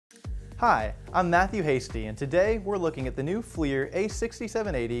Hi, I'm Matthew Hasty, and today we're looking at the new FLIR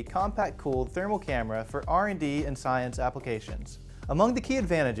A6780 compact-cooled thermal camera for R&D and science applications. Among the key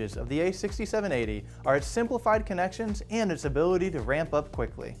advantages of the A6780 are its simplified connections and its ability to ramp up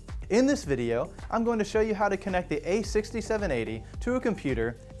quickly. In this video, I'm going to show you how to connect the A6780 to a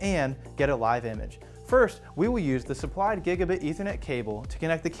computer and get a live image. First, we will use the supplied gigabit Ethernet cable to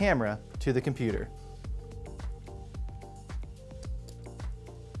connect the camera to the computer.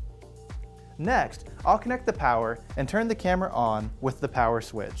 Next, I'll connect the power and turn the camera on with the power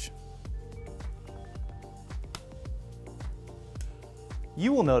switch.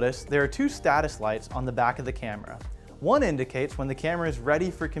 You will notice there are two status lights on the back of the camera. One indicates when the camera is ready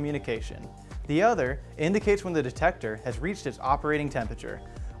for communication. The other indicates when the detector has reached its operating temperature.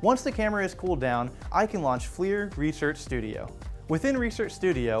 Once the camera is cooled down, I can launch FLIR Research Studio. Within Research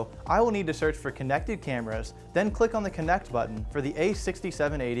Studio, I will need to search for connected cameras, then click on the Connect button for the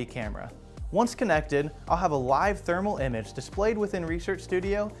A6780 camera. Once connected, I'll have a live thermal image displayed within Research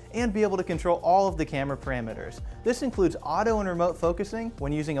Studio and be able to control all of the camera parameters. This includes auto and remote focusing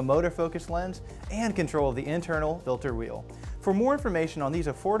when using a motor focus lens and control of the internal filter wheel. For more information on these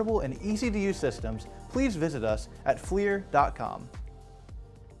affordable and easy to use systems, please visit us at FLIR.com.